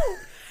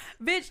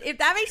 Bitch, if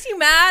that makes you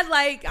mad,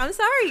 like, I'm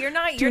sorry, you're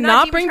not. Do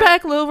not bring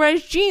back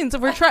low-rise jeans.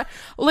 We're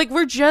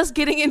just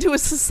getting into a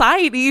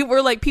society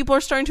where like people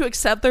are starting to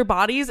accept their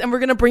bodies, and we're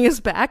gonna bring us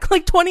back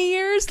like 20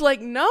 years.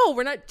 Like, no,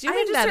 we're not doing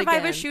that again. I had to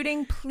survive a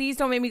shooting. Please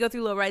don't make me go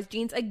through low-rise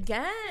jeans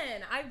again.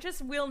 I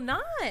just will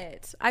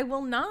not. I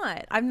will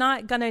not. I'm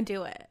not gonna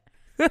do it.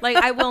 Like,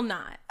 I will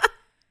not.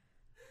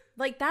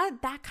 Like,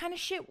 that kind of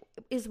shit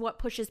is what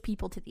pushes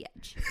people to the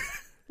edge.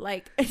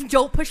 Like,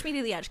 don't push me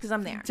to the edge, because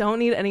I'm there. Don't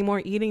need any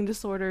more eating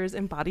disorders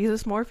and body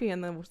dysmorphia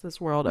in this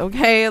world,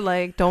 okay?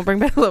 Like, don't bring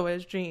back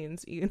low-rise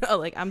jeans. You know,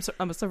 like, I'm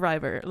a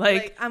survivor.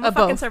 Like I'm a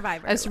fucking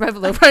survivor. I survived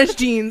low-rise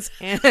jeans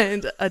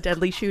and a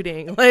deadly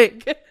shooting.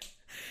 Like,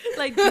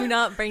 do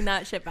not bring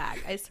that shit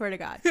back. I swear to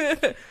God.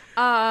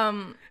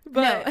 But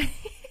no.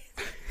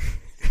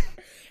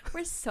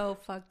 We're so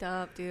fucked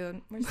up,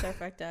 dude. We're so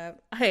fucked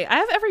up. Hey, I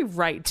have every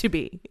right to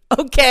be.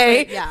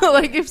 Okay? Yeah.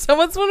 Like, if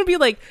someone's want to be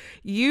like,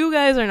 you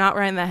guys are not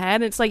right in the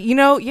head, it's like, you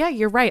know, yeah,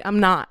 you're right. I'm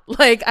not.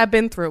 Like, I've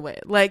been through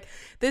it. Like,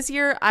 this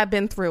year, I've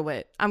been through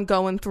it. I'm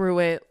going through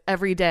it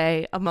every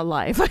day of my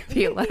life, I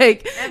feel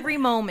like. Every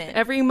moment.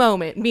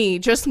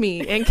 Just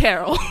me, and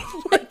Carol.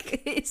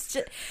 Like, it's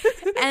just,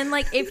 and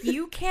like, if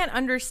you can't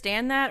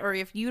understand that, or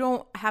if you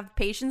don't have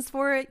patience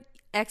for it,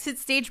 exit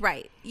stage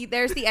right.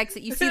 There's the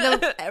exit. You see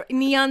the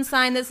neon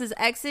sign that says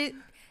exit?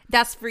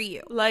 That's for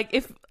you. Like,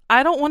 if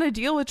I don't want to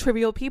deal with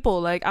trivial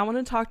people, like, I want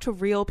to talk to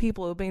real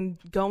people who've been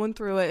going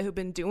through it, who've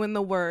been doing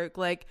the work.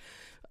 Like,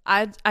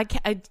 I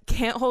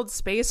can't hold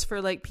space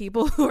for like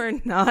people who are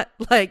not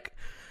like,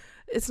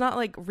 it's not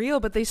like real,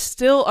 but they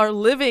still are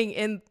living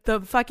in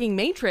the fucking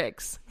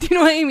matrix. Do you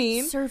know what I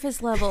mean?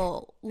 Surface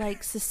level,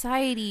 like,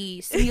 society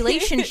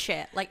simulation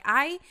shit. Like,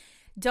 I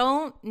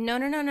don't. No. I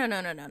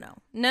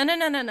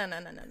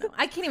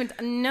can't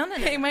even. No.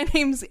 Hey, my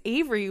name's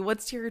Avery.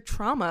 What's your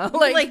trauma?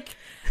 Like,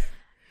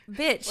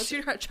 bitch. What's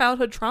your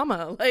childhood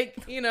trauma? Like,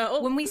 you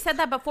know. When we said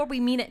that before,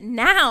 we mean it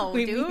now,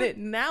 dude. We mean it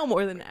now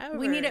more than ever.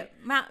 We need it.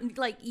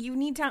 Like, you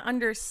need to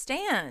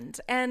understand.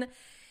 And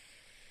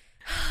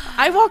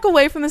I walk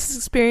away from this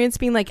experience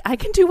being like, I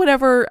can do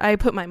whatever I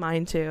put my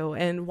mind to,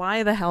 and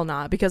why the hell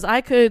not? Because I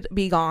could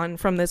be gone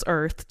from this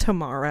earth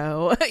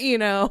tomorrow. You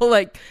know,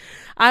 like,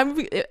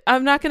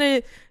 I'm not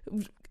gonna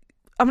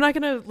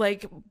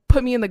like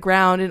put me in the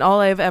ground, and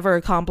all I've ever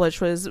accomplished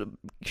was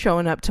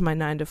showing up to my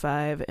 9 to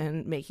 5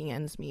 and making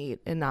ends meet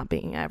and not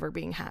being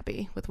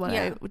happy with what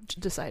I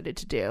decided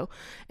to do.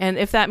 And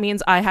if that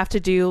means I have to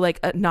do like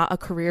not a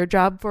career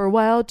job for a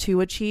while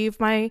to achieve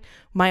my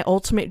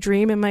ultimate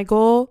dream and my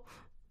goal,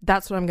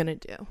 that's what I'm gonna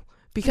do.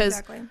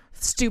 Because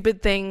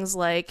stupid things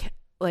like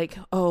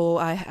oh,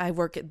 I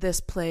work at this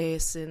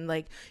place, and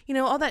like, you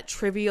know, all that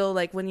trivial,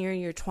 like when you're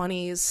in your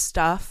 20s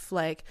stuff,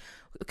 like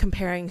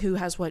comparing who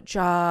has what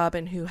job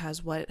and who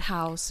has what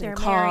house and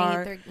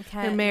car.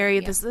 They're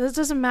married. This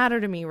doesn't matter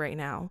to me right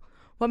now.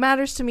 What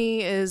matters to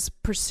me is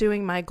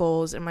pursuing my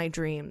goals and my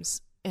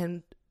dreams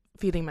and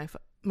feeding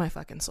my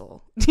fucking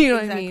soul. Do you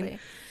know what I mean?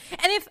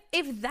 And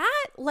if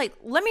that, like,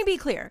 let me be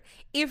clear.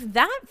 If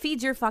that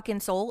feeds your fucking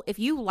soul, if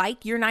you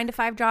like your 9 to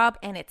 5 job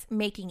and it's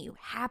making you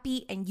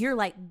happy and you're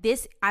like,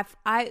 this,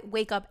 I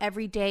wake up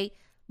every day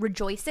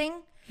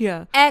rejoicing.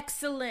 Yeah.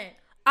 Excellent.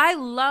 I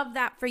love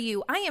that for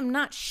you. I am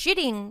not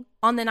shitting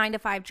on the 9 to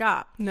 5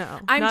 job. No,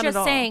 I'm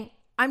just saying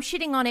I'm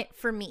shitting on it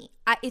for me.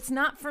 It's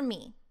not for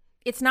me.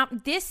 It's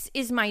not, this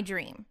is my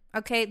dream.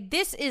 Okay.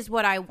 This is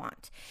what I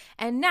want.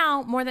 And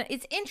now more than,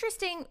 it's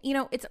interesting, you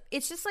know,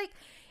 it's just like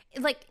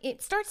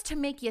it starts to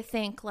make you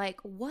think like,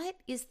 what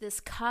is this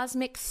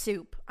cosmic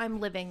soup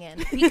I'm living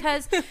in?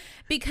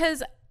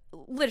 Because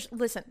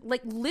listen,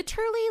 like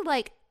literally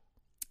like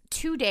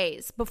 2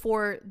 days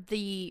before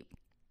the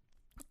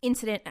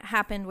incident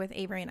happened with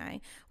Avery and I,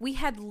 we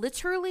had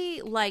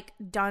literally like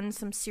done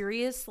some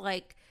serious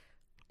like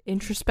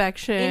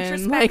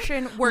introspection like,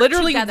 work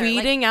literally together.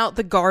 Weeding out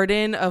the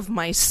garden of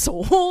my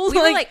soul. We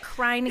were like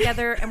crying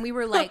together, and we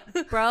were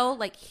like, bro,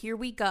 like, here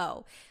we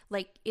go.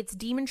 Like, it's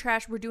Demon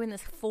Trash. We're doing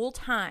this full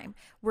time.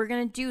 We're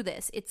gonna do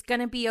this. It's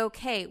gonna be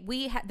okay.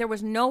 There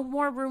was no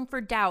more room for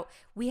doubt.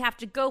 We have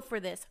to go for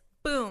this.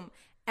 Boom.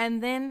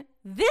 And then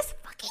this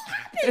fucking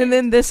happens. And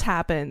then this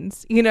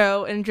happens, you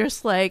know, and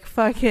just like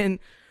fucking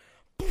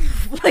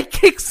like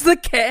kicks the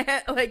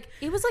cat. Like,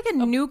 it was like a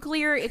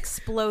nuclear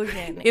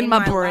explosion in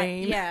my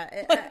brain.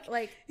 Yeah.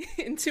 Like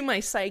into my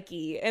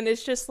psyche. And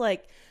it's just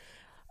like,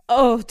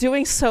 oh,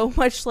 doing so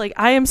much. Like,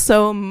 I am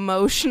so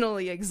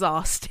emotionally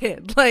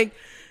exhausted.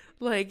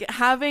 Like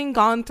having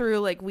gone through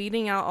like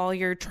weeding out all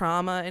your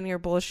trauma and your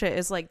bullshit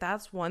is like,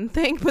 that's one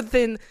thing, but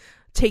then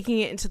taking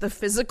it into the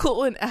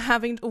physical and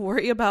having to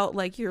worry about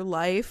like your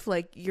life,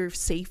 like your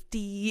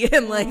safety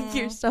and like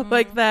your stuff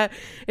like that,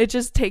 it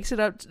just takes it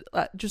up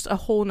to, just a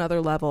whole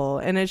nother level.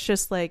 And it's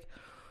just like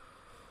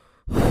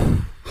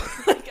and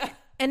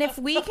if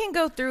we can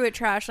go through it,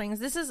 Trashlings,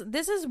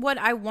 this is what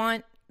I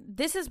want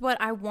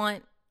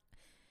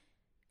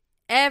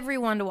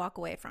everyone to walk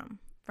away from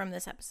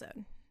this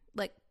episode.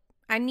 Like,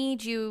 I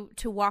need you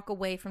to walk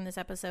away from this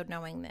episode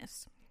knowing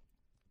this.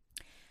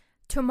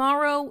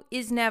 Tomorrow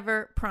is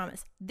never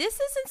promised. This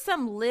isn't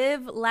some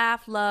live,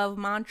 laugh, love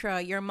mantra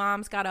your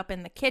mom's got up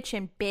in the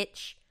kitchen,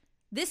 bitch.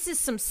 This is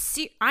some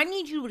I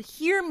need you to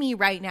hear me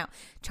right now.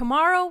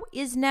 Tomorrow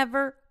is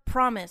never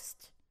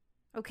promised.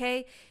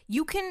 Okay?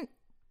 You can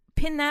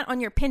pin that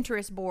on your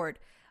Pinterest board,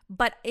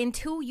 but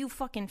until you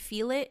fucking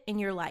feel it in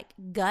your like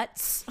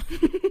guts,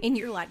 in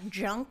your like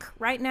junk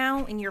right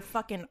now, in your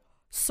fucking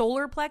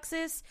solar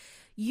plexus,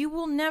 you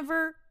will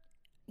never,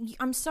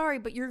 I'm sorry,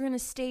 but you're going to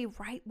stay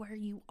right where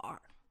you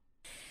are.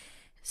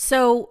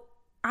 So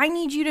I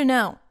need you to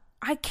know,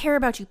 I care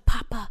about you.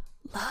 Papa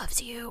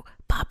loves you.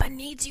 Papa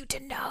needs you to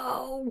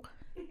know.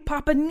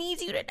 Papa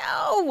needs you to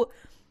know.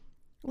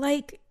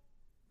 Like,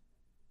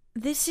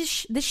 this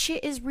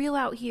shit is real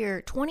out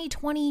here.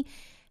 2020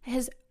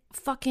 has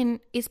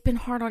it's been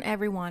hard on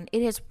everyone.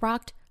 It has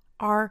rocked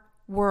our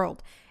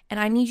world. And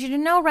I need you to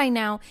know right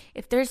now,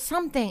 if there's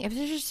something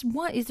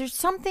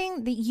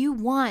that you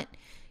want,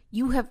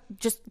 you have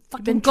just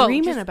fucking been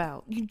dreaming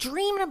about. You're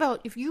dreaming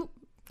about.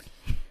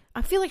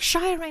 I feel like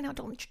Shia right now.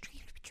 Don't let your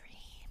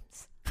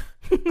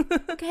dreams.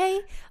 Okay?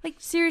 Like,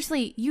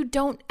 seriously, you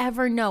don't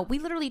ever know. We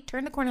literally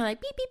turn the corner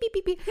like beep, beep,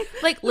 beep, beep, beep.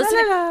 Like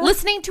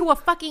listening to a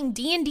fucking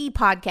D&D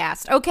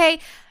podcast, okay?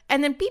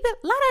 And then beep,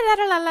 la, la,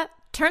 la, la, la,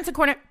 turns the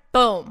corner,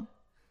 boom.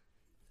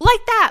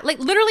 Like that. Like,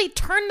 literally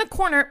turn the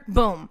corner,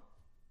 boom.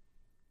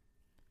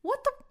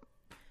 What the?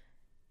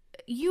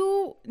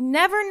 You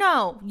never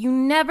know. You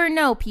never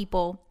know,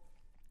 people.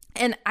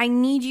 And I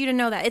need you to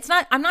know that.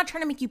 I'm not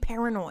trying to make you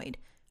paranoid.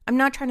 I'm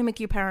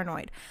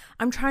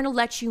trying to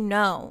let you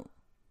know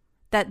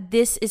that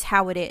this is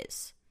how it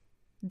is.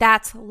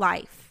 That's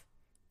life.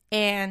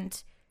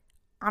 And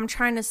I'm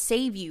trying to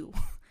save you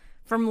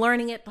from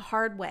learning it the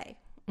hard way.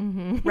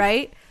 Mm-hmm.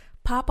 Right?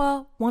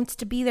 Papa wants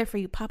to be there for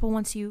you. Papa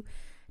wants you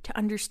to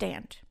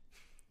understand.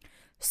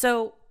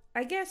 So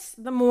I guess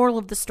the moral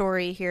of the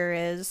story here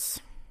is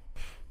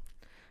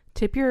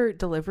tip your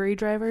delivery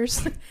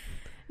drivers.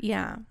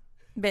 Yeah.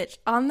 Bitch,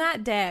 on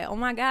that day, oh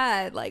my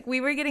God, like,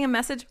 we were getting a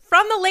message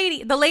from the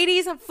lady. The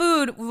lady's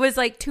food was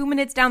like 2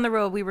 minutes down the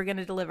road. We were going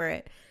to deliver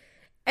it.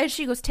 And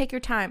she goes, take your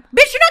time.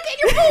 Bitch, you're not getting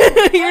your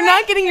food. You're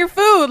not getting your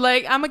food.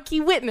 Like, I'm a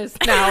key witness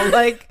now.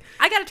 Like,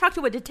 I got to talk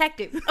to a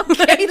detective.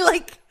 Okay?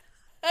 Like,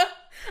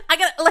 I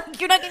got like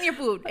you're not getting your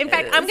food. In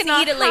fact, I'm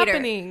gonna eat it later.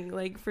 Happening,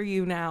 like for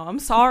you now. I'm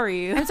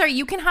sorry. I'm sorry.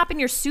 You can hop in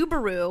your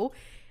Subaru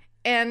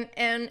and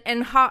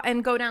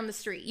go down the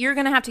street. You're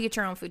gonna have to get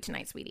your own food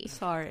tonight, sweetie.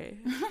 Sorry.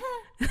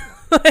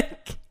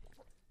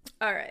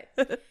 All right,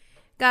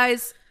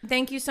 guys.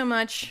 Thank you so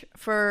much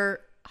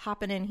for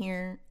hopping in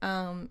here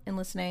and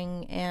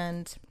listening.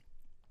 And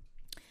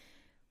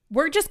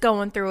we're just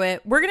going through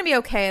it. We're gonna be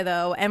okay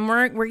though, and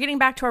we're getting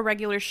back to our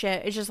regular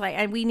shit. It's just like,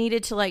 and we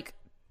needed to like.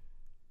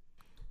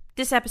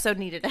 This episode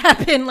needed to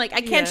happen. Like,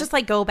 I can't just,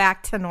 like, go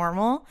back to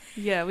normal.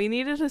 Yeah, we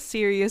needed a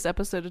serious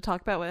episode to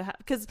talk about what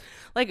because,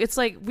 like, it's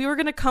like we were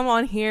going to come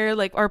on here,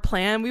 like, our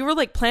plan. We were,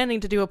 like, planning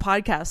to do a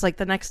podcast, like,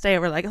 the next day.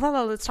 We're like,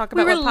 oh, let's talk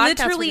about what podcast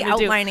literally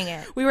outlining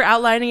it. We were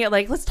outlining it,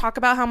 like, let's talk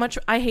about how much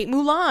I hate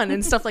Mulan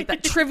and stuff like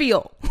that.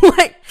 Trivial.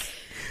 Like,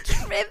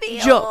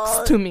 trivial.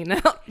 Jokes to me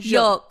now.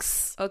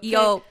 Jokes. Okay?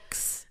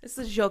 Jokes. It's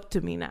a joke to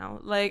me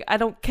now. Like, I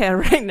don't care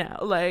right now.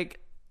 Like,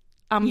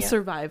 I'm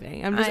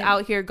surviving. I'm just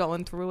out here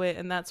going through it,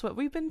 and that's what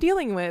we've been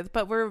dealing with.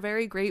 But we're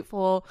very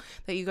grateful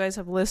that you guys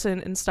have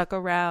listened and stuck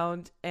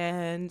around,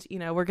 and you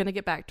know, we're gonna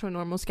get back to a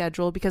normal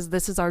schedule because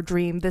this is our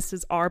dream, this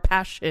is our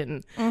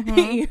passion.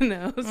 You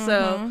know,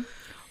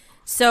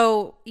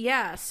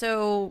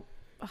 so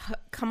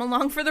come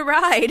along for the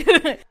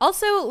ride.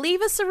 Also,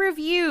 leave us a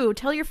review,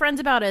 tell your friends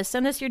about us,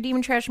 send us your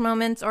demon trash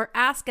moments, or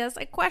ask us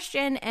a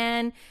question,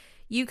 and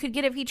you could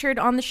get it featured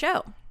on the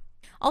show.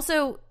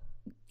 Also,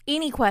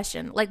 any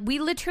question, like we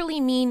literally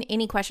mean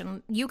any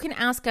question. You can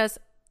ask us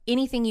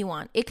anything you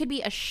want. It could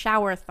be a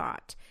shower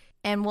thought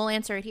and we'll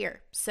answer it here.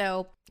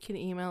 So you can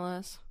email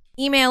us,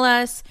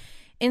 Instagram,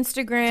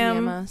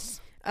 DM us,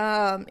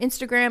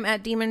 Instagram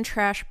at Demon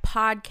Trash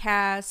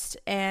Podcast,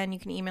 and you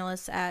can email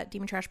us at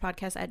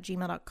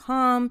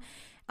demontrashpodcast@gmail.com.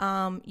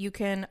 You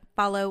can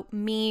follow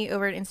me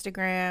over at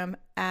Instagram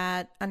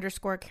at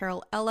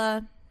 _Carol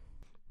Ella.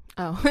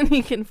 Oh, and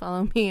you can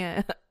follow me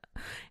at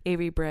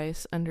Avery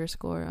Bryce _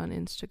 on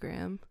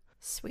Instagram.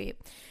 Sweet.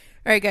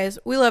 All right, guys,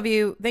 we love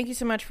you. Thank you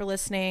so much for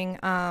listening.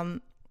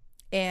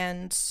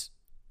 And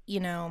you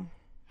know,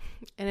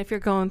 and if you're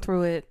going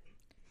through it,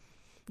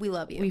 we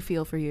love you. We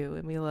feel for you,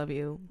 and we love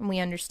you, and we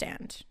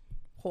understand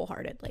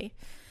wholeheartedly.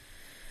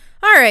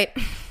 All right,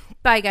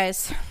 bye,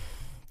 guys.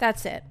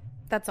 That's it.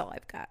 That's all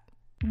I've got.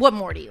 What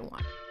more do you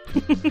want?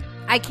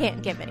 I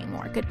can't give any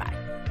more. Goodbye.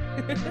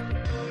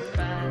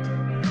 Bye.